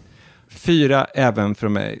mig. 4 även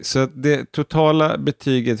från mig. Så det totala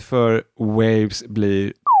betyget för Waves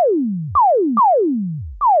blir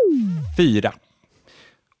 4.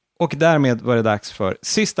 Och därmed var det dags för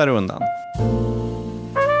sista rundan.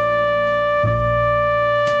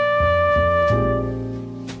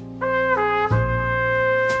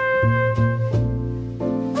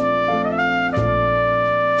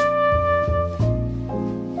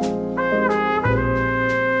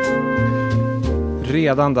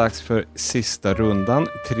 Redan dags för sista rundan.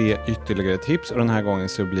 3 ytterligare tips, och den här gången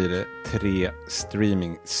så blir det 3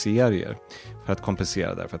 streaming-serier för att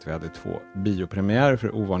kompensera, därför att vi hade 2 biopremiärer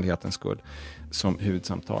för ovanlighetens skull som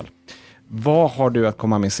huvudsamtal. Vad har du att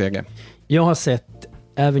komma med, Seger? Jag har sett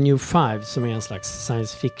Avenue 5, som är en slags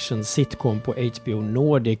science fiction sitcom på HBO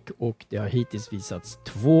Nordic, och det har hittills visats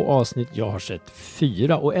 2 avsnitt. Jag har sett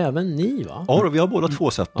 4, och även ni, va? Ja, vi har båda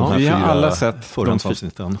 2 sett de här 4. Vi har alla sett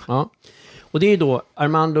förhandsavsnitten. Ja. Och det är då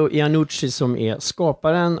Armando Iannucci som är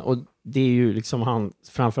skaparen, och det är ju liksom han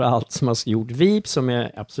framför allt som har gjort Veep, som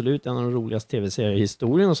är absolut en av de roligaste tv-serier i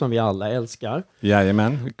historien och som vi alla älskar.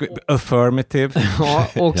 Jajamän, affirmative. Ja,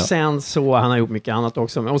 och sen så, han har gjort mycket annat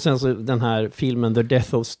också, och sen så den här filmen The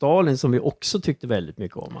Death of Stalin, som vi också tyckte väldigt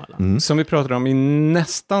mycket om alla. Som vi pratade om i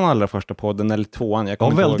nästan allra första podden, eller 2:an. Ja,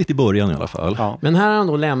 väldigt i början i alla fall. Ja. Men här har han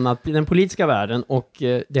då lämnat den politiska världen, och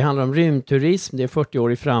det handlar om rymdturism, det är 40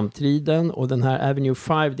 år i framtiden, och den här Avenue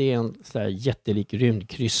 5, det är en sån här jättelik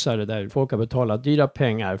rymdkryssare där folk har betalat dyra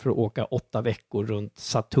pengar för att åka 8 veckor runt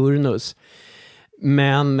Saturnus.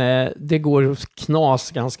 Men det går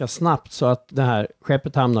knas ganska snabbt, så att det här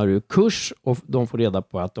skeppet hamnar ur kurs, och de får reda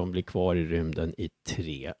på att de blir kvar i rymden i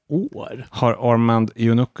 3 år. Har Armand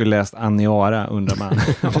Iannucci läst Aniara, undrar man?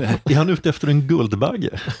 Är han ute efter en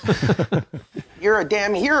guldbagge? You're a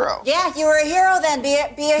damn hero. Yeah, you were a hero then. Be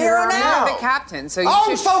a hero now. now. The captain, so you Oh,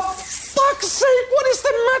 should... for fuck's sake, what is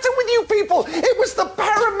the matter with you people? It was the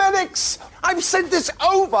paramedics. I've said this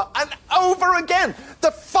over and over again.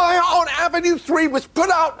 The fire on Avenue 3 was put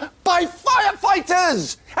out by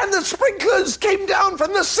firefighters, and the sprinklers came down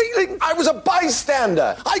from the ceiling. I was a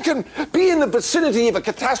bystander. I can be in the vicinity of a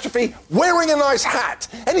catastrophe wearing a nice hat.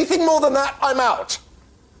 Anything more than that, I'm out.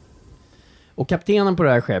 Och kaptenen på det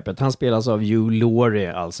här skeppet, han spelas av Hugh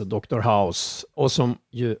Laurie, alltså Dr. House, och som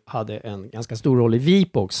ju hade en ganska stor roll i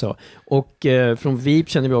Veep också. Och från Veep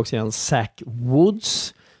känner vi också igen Zach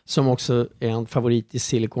Woods, som också är en favorit i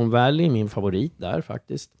Silicon Valley, min favorit där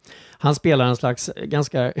faktiskt. Han spelar en slags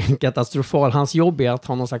ganska katastrofal, hans jobb är att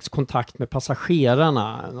ha någon slags kontakt med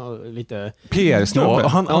passagerarna, lite PR-snubbe. Ja,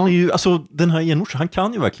 han är ju, alltså den här Iannucci, han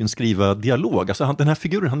kan ju verkligen skriva dialog. Alltså den här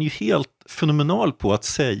figuren, han är ju helt fenomenal på att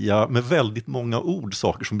säga med väldigt många ord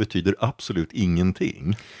saker som betyder absolut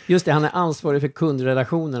ingenting. Just det, han är ansvarig för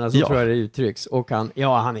kundrelationerna, så tror jag det uttrycks. Och han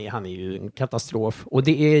är ju en katastrof. Och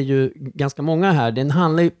det är ju ganska många här. Den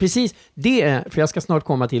handlar ju precis det är, för jag ska snart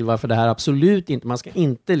komma till varför det här absolut inte, man ska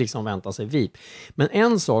inte liksom vänta sig VIP. Men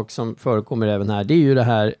en sak som förekommer även här, det är ju det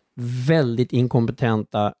här väldigt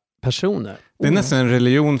inkompetenta personer. Det är nästan en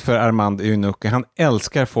religion för Armand Eunucke. Han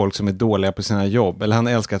älskar folk som är dåliga på sina jobb. Eller han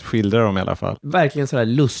älskar att skildra dem i alla fall. Verkligen sådär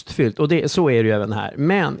lustfyllt. Och så är det ju även här.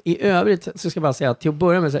 Men i övrigt så ska jag bara säga att till att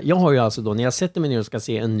börja med, jag har ju alltså då, när jag sätter mig ner och ska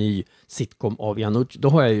se en ny sitcom av Iannucci, då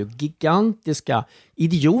har jag ju gigantiska,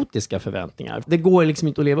 idiotiska förväntningar. Det går liksom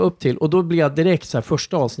inte att leva upp till. Och då blir jag direkt så här,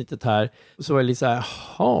 första avsnittet här, så är det lite så här,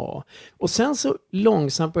 jaha. Och sen så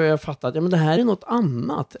långsamt börjar jag fatta att men det här är något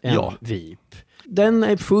annat än VIP. Den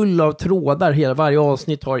är full av trådar. Varje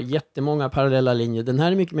avsnitt har jättemånga parallella linjer. Den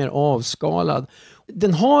här är mycket mer avskalad.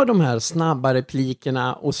 Den har de här snabba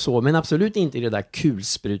replikerna och så, men absolut inte i det där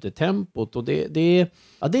kulsprutetempot. Och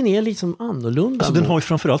den är liksom annorlunda. Alltså den har ju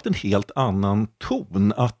framförallt en helt annan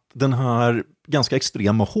ton. Att den här ganska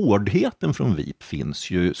extrema hårdheten från VIP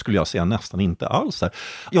finns ju, skulle jag säga, nästan inte alls här.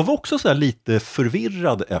 Jag var också så här lite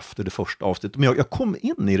förvirrad efter det första avsnittet, men jag kom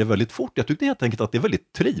in i det väldigt fort. Jag tyckte helt enkelt att det är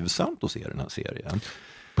väldigt trivsamt att se den här serien.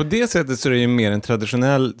 På det sättet så är det ju mer en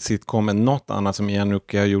traditionell sitcom än något annat som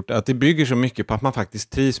Iannucci har gjort. Att det bygger så mycket på att man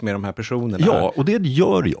faktiskt trivs med de här personerna. Ja, och det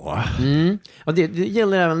gör jag. Ja, det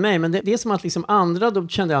gäller även mig, men det är som att liksom andra, då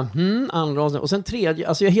kände jag, andra avsnitt. Och sen tredje,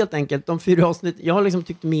 alltså jag helt enkelt, de 4 avsnitt, jag har liksom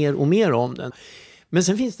tyckt mer och mer om den. Men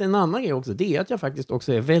sen finns det en annan grej också, det är att jag faktiskt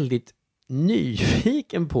också är väldigt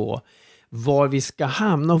nyfiken på var vi ska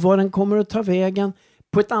hamna och var den kommer att ta vägen.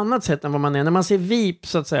 På ett annat sätt än vad man är. När man ser VIP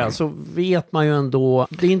så att säga, så vet man ju ändå,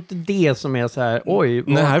 det är inte det som är så här, oj.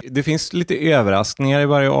 Nej, det finns lite överraskningar i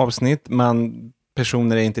varje avsnitt.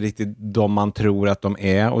 Personer är inte riktigt de man tror att de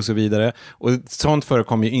är och så vidare. Och sånt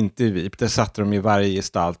förekommer ju inte i VIP. Det satte de i varje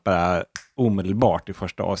gestalt bara omedelbart i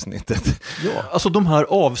första avsnittet. Ja, alltså de här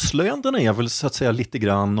avslöjandena är väl så att säga lite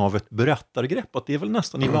grann av ett berättargrepp. Att det är väl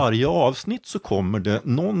nästan i varje avsnitt så kommer det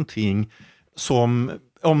någonting som,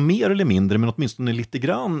 ja, mer eller mindre, men åtminstone lite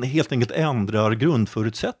grann, helt enkelt ändrar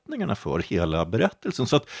grundförutsättningarna för hela berättelsen.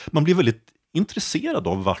 Så att man blir väldigt intresserad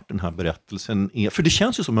av vart den här berättelsen är. För det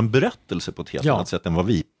känns ju som en berättelse på ett helt annat sätt än vad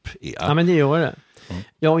VIP är. Ja, men det gör det.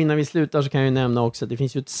 Ja, och innan vi slutar så kan jag ju nämna också att det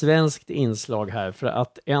finns ju ett svenskt inslag här, för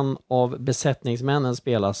att en av besättningsmännen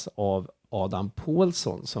spelas av Adam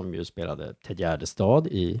Pålsson, som ju spelade Ted Gärdestad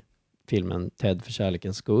i filmen Ted för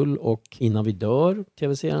kärlekens skull, och Innan vi dör,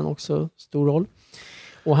 tv-serien också, stor roll.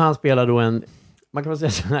 Och han spelar då man kan väl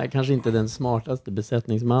säga så här, kanske inte den smartaste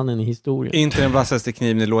besättningsmannen i historien. Inte den vassaste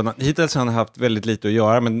kniven i lådan. Hittills har han haft väldigt lite att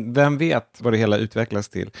göra, men vem vet vad det hela utvecklas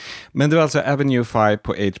till. Men det var alltså Avenue 5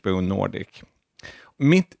 på HBO Nordic.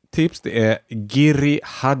 Mitt tips, det är Giri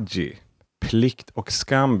Haji. Plikt och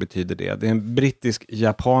skam betyder det. Det är en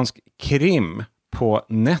brittisk-japansk krim på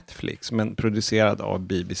Netflix, men producerad av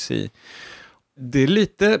BBC. Det är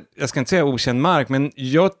lite, jag ska inte säga okänd mark, men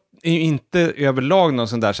jag är ju inte överlag någon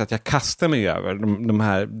sån där så att jag kastar mig över de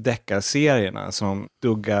här deckarserierna som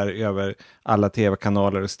duggar över alla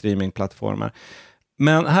tv-kanaler och streamingplattformar.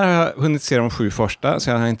 Men här har jag hunnit se de 7 första, så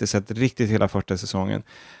jag har inte sett riktigt hela första säsongen.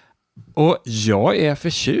 Och jag är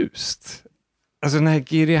förtjust. Alltså den här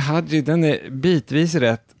Giri Haji, den är bitvis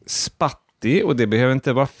rätt spattig, och det behöver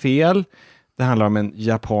inte vara fel. Det handlar om en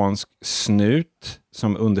japansk snut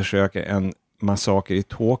som undersöker en massaker i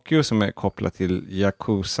Tokyo som är kopplad till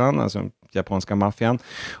Yakuzan, alltså japanska maffian.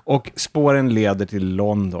 Och spåren leder till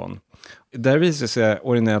London. Där visar sig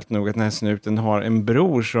originellt nog att den här snuten har en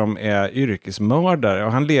bror som är yrkesmördare,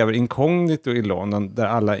 och han lever inkognito i London, där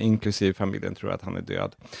alla inklusive familjen tror att han är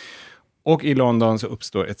död. Och i London så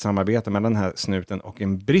uppstår ett samarbete mellan den här snuten och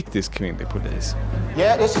en brittisk kvinnlig polis.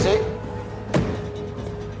 Yeah, this is it.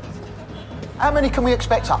 How many can we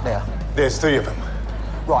expect up there? There's 3 of them.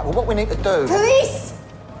 Right, well, what we need to do... Police!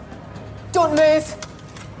 Don't move.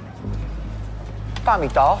 Don't be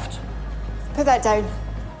daft. Put that down.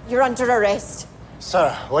 You're under arrest.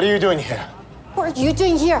 Sir, what are you doing here? What are you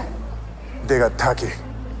doing here? They got Taki.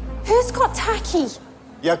 Who's got tacky?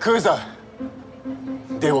 Yakuza.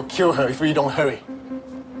 They will kill her if we don't hurry.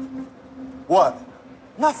 What?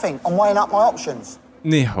 Nothing. I'm weighing up my options.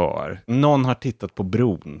 Ni hör, någon har tittat på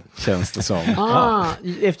Bron, känns det som.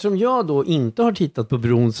 Eftersom jag då inte har tittat på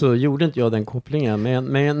Bron så gjorde inte jag den kopplingen.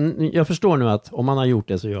 Men jag förstår nu att om man har gjort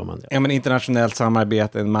det så gör man det. Ja, men internationellt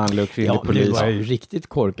samarbete, en manlig och kvinnlig polis. Ja, nu var jag ju riktigt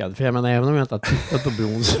korkad. För jag menar, även om jag inte har tittat på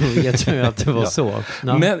Bron så vet jag ju att det var så.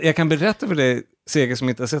 Ja. Men jag kan berätta för dig Seger som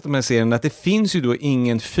inte har sett de här serierna, att det finns ju då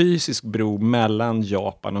ingen fysisk bro mellan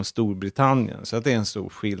Japan och Storbritannien. Så att det är en stor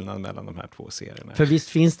skillnad mellan de här två serierna. För visst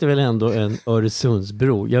finns det väl ändå en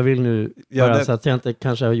Öresundsbro? Jag vill nu bara så att jag inte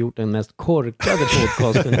kanske har gjort den mest korkade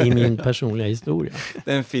podcasten i min personliga historia.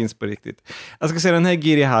 Den finns på riktigt. Jag ska säga, den här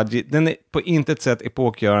Giri Haji, den är på intet sätt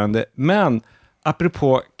epokgörande, men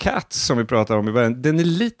apropå Cats som vi pratade om i början, den är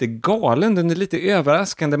lite galen, den är lite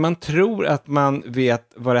överraskande. Man tror att man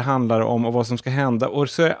vet vad det handlar om och vad som ska hända, och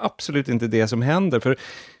så är det absolut inte det som händer. För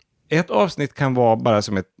ett avsnitt kan vara bara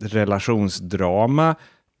som ett relationsdrama.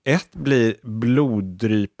 Ett blir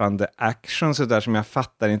bloddrypande action, så där som jag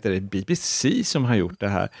fattar inte, det är BBC som har gjort det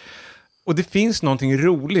här. Och det finns någonting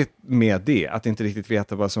roligt med det, att inte riktigt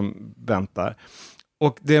veta vad som väntar.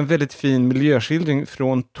 Och det är en väldigt fin miljöskildring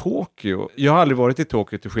från Tokyo. Jag har aldrig varit i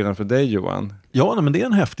Tokyo till skillnad från dig, Johan. Ja, men det är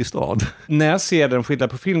en häftig stad. När jag ser den skildad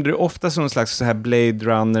på film, det är ofta som en slags så här Blade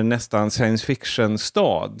Runner, nästan science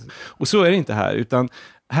fiction-stad. Och så är det inte här, utan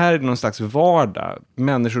här är det någon slags vardag.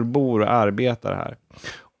 Människor bor och arbetar här.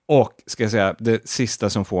 Och, ska jag säga, det sista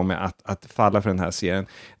som får mig att falla för den här serien,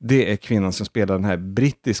 det är kvinnan som spelar den här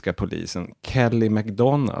brittiska polisen, Kelly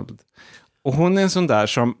MacDonald. Och hon är en sån där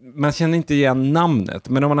som, man känner inte igen namnet,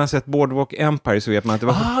 men om man har sett Boardwalk Empire så vet man att det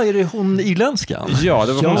var... är det hon irländskan? Ja,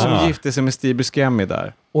 det var hon som gifte sig med Steve Buscemi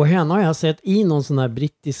där. Och henne har jag sett i någon sån här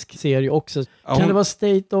brittisk serie också. Kan det vara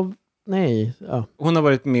State of... Nej. Ja. Hon har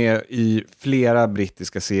varit med i flera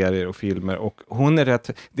brittiska serier och filmer, och hon är rätt...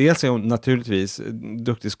 Dels är hon naturligtvis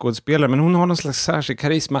duktig skådespelare, men hon har någon slags särskild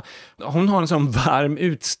karisma. Hon har en sån varm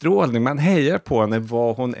utstrålning. Man hejar på henne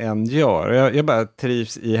vad hon än gör. Jag bara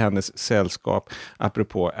trivs i hennes sällskap,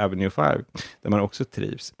 apropå Avenue 5, där man också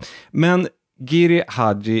trivs. Men Giri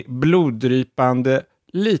Haji, bloddrypande,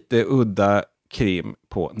 lite udda krim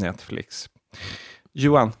på Netflix.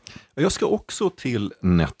 Johan? Jag ska också till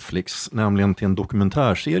Netflix, nämligen till en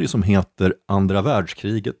dokumentärserie som heter Andra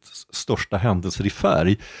världskrigets största händelser i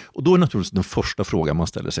färg. Och då är naturligtvis den första frågan man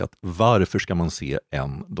ställer sig att varför ska man se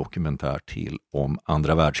en dokumentär till om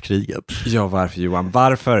andra världskriget? Ja, varför, Johan?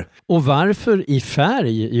 Varför? Och varför i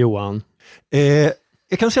färg, Johan?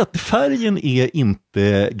 Jag kan säga att färgen är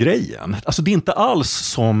inte grejen. Alltså det är inte alls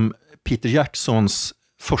som Peter Jacksons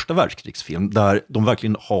första världskrigsfilm, där de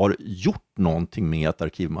verkligen har gjort någonting med ett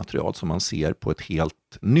arkivmaterial som man ser på ett helt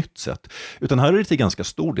nytt sätt. Utan här är det till ganska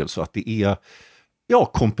stor del så att det är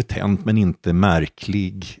kompetent men inte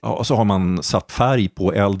märklig. Ja, och så har man satt färg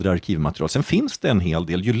på äldre arkivmaterial. Sen finns det en hel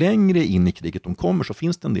del, ju längre in i kriget de kommer så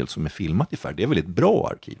finns det en del som är filmat i färg. Det är väldigt bra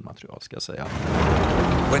arkivmaterial, ska jag säga.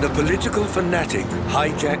 When a political fanatic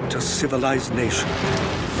hijacked a civilized nation,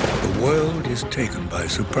 the world is taken by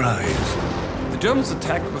surprise. The Germans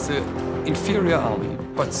attacked with an inferior army,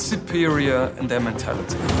 but superior in their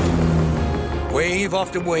mentality. Wave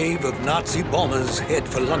after wave of Nazi bombers head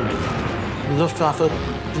for London. Luftwaffe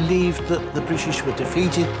believed that the British were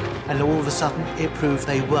defeated, and all of a sudden it proved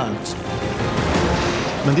they weren't.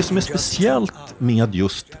 Men det som är speciellt med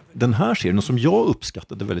just den här serien och som jag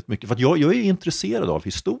uppskattade väldigt mycket, för att jag är intresserad av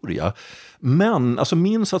historia, men alltså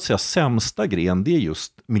min så att säga sämsta gren, det är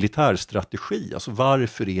just militärstrategi. Alltså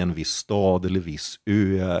varför är en viss stad eller viss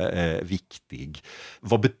ö viktig?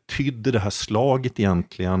 Vad betydde det här slaget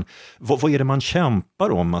egentligen? Vad är det man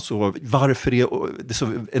kämpar om? Alltså varför är det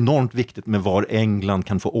så enormt viktigt med var England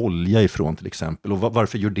kan få olja ifrån till exempel? Och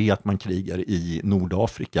varför gör det att man krigar i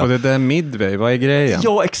Nordafrika? Och det där Midway, vad är grejen?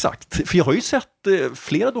 Ja, exakt. För jag har ju sett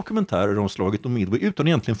flera dokumentärer om slaget om Midway utan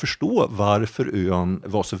egentligen förstå varför ön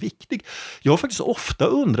var så viktig. Jag har faktiskt ofta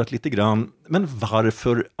undrat lite grann, men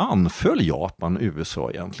varför anföll Japan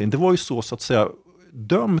USA egentligen? Det var ju så att säga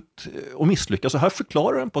dömt att misslyckas. Så här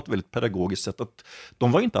förklarar den på ett väldigt pedagogiskt sätt att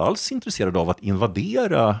de var inte alls intresserade av att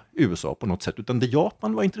invadera USA på något sätt, utan det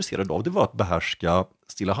Japan var intresserade av, det var att behärska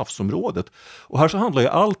Stilla havsområdet. Och här så handlar ju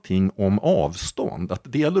allting om avstånd, att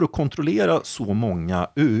det gäller att kontrollera så många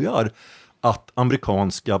öar att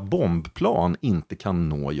amerikanska bombplan inte kan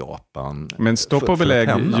nå Japan. Men stopp och belägg,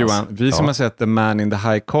 Johan. Vi som har sett The Man in the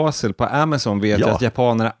High Castle på Amazon vet att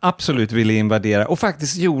japanerna absolut ville invadera och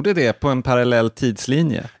faktiskt gjorde det på en parallell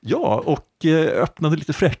tidslinje. Ja, och öppnade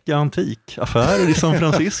lite fräcka antikaffärer i San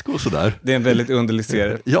Francisco och sådär. Det är en väldigt underlig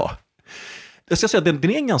serie. Ja. Jag ska säga,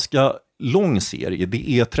 den är en ganska lång serie. Det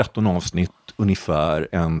är 13 avsnitt, ungefär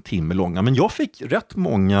en timme långa. Men jag fick rätt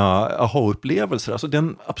många aha-upplevelser. Alltså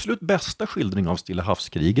den absolut bästa skildring av Stilla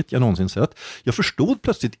havskriget jag någonsin sett. Jag förstod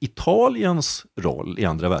plötsligt Italiens roll i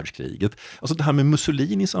andra världskriget. Alltså det här med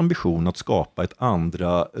Mussolinis ambition att skapa ett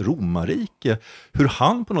andra romarrike. Hur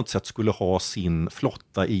han på något sätt skulle ha sin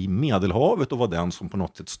flotta i Medelhavet och vara den som på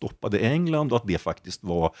något sätt stoppade England och att det faktiskt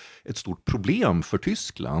var ett stort problem för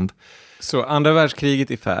Tyskland. Så andra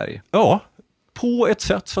världskriget i färg? Ja, på ett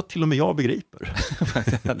sätt så att till och med jag begriper.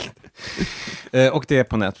 Och det är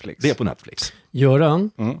på Netflix? Det är på Netflix.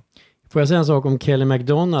 Göran, får jag säga en sak om Kelly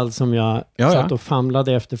MacDonald som jag satt och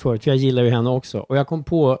famlade efter förut, för jag gillar ju henne också. Och jag kom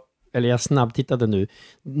på, eller jag snabbtittade nu,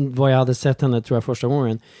 vad jag hade sett henne tror jag första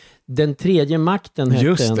gången. Den tredje makten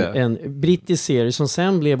hette en brittisk serie som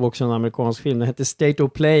sen blev också en amerikansk film. Den hette State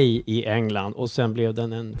of Play i England och sen blev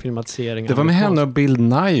den en filmatisering. Det var med henne och Bill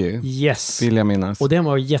Nighy. Yes. Vill jag minnas. Och den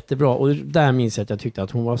var jättebra och där minns jag att jag tyckte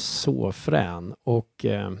att hon var så frän. Och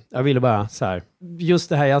jag ville bara så här, just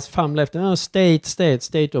det här jag famlade efter,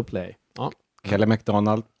 State of Play. Ja. Kelly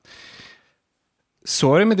MacDonald.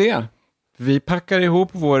 Så är det med det. Vi packar ihop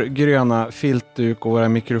vår gröna filtduk och våra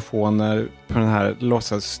mikrofoner på den här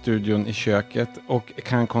låtsasstudion i köket och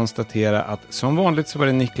kan konstatera att som vanligt så var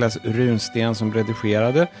det Niklas Runsten som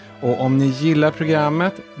redigerade. Och om ni gillar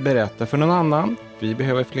programmet, berätta för någon annan. Vi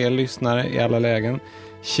behöver fler lyssnare i alla lägen.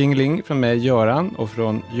 Tjingling från mig Göran och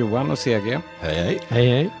från Johan och CG. Hej hej. Hej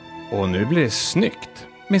hej. Och nu blir det snyggt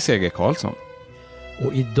med CG Karlsson.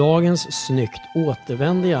 Och i dagens Snyggt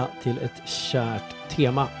återvänder jag till ett kärt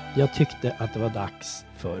tema. Jag tyckte att det var dags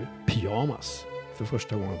för pyjamas för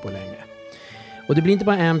första gången på länge. Och det blir inte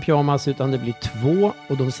bara en pyjamas utan det blir två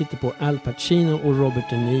och de sitter på Al Pacino och Robert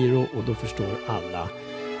De Niro och då förstår alla,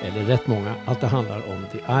 eller rätt många, att det handlar om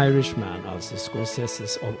The Irishman, alltså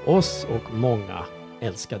Scorseses av oss och många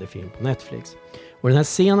älskade film på Netflix. Och den här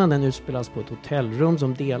scenen den utspelas på ett hotellrum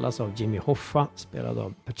som delas av Jimmy Hoffa, spelad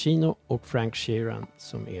av Pacino, och Frank Sheeran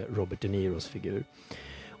som är Robert De Niros figur.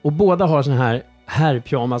 Och båda har såna här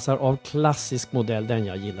herrpyjamasar av klassisk modell, den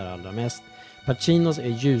jag gillar allra mest. Pacinos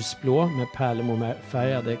är ljusblå med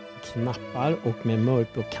pärlemorfärgade knappar och med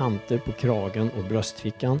mörkblå kanter på kragen och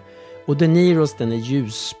bröstfickan. Och De Niros den är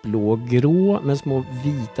ljusblå-grå med små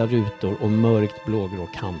vita rutor och mörkt blågrå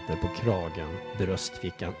kanter på kragen,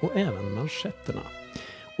 bröstfickan och även manschetterna.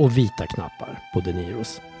 Och vita knappar på De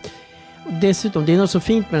Niros. Dessutom, det är något så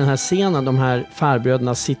fint med den här scenen. De här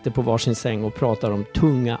farbröderna sitter på varsin säng och pratar om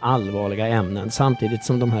tunga, allvarliga ämnen samtidigt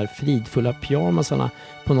som de här fridfulla pyjamasarna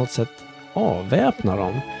på något sätt avväpnar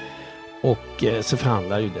dem. Och så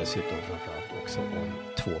förhandlar ju dessutom framförallt också om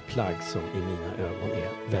två plagg som i mina ögon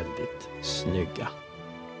är väldigt snygga.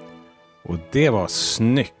 Och det var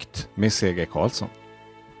snyggt med CG Karlsson.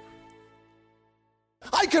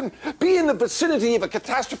 I can be in the vicinity of a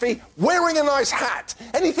catastrophe wearing a nice hat.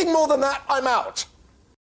 Anything more than that, I'm out.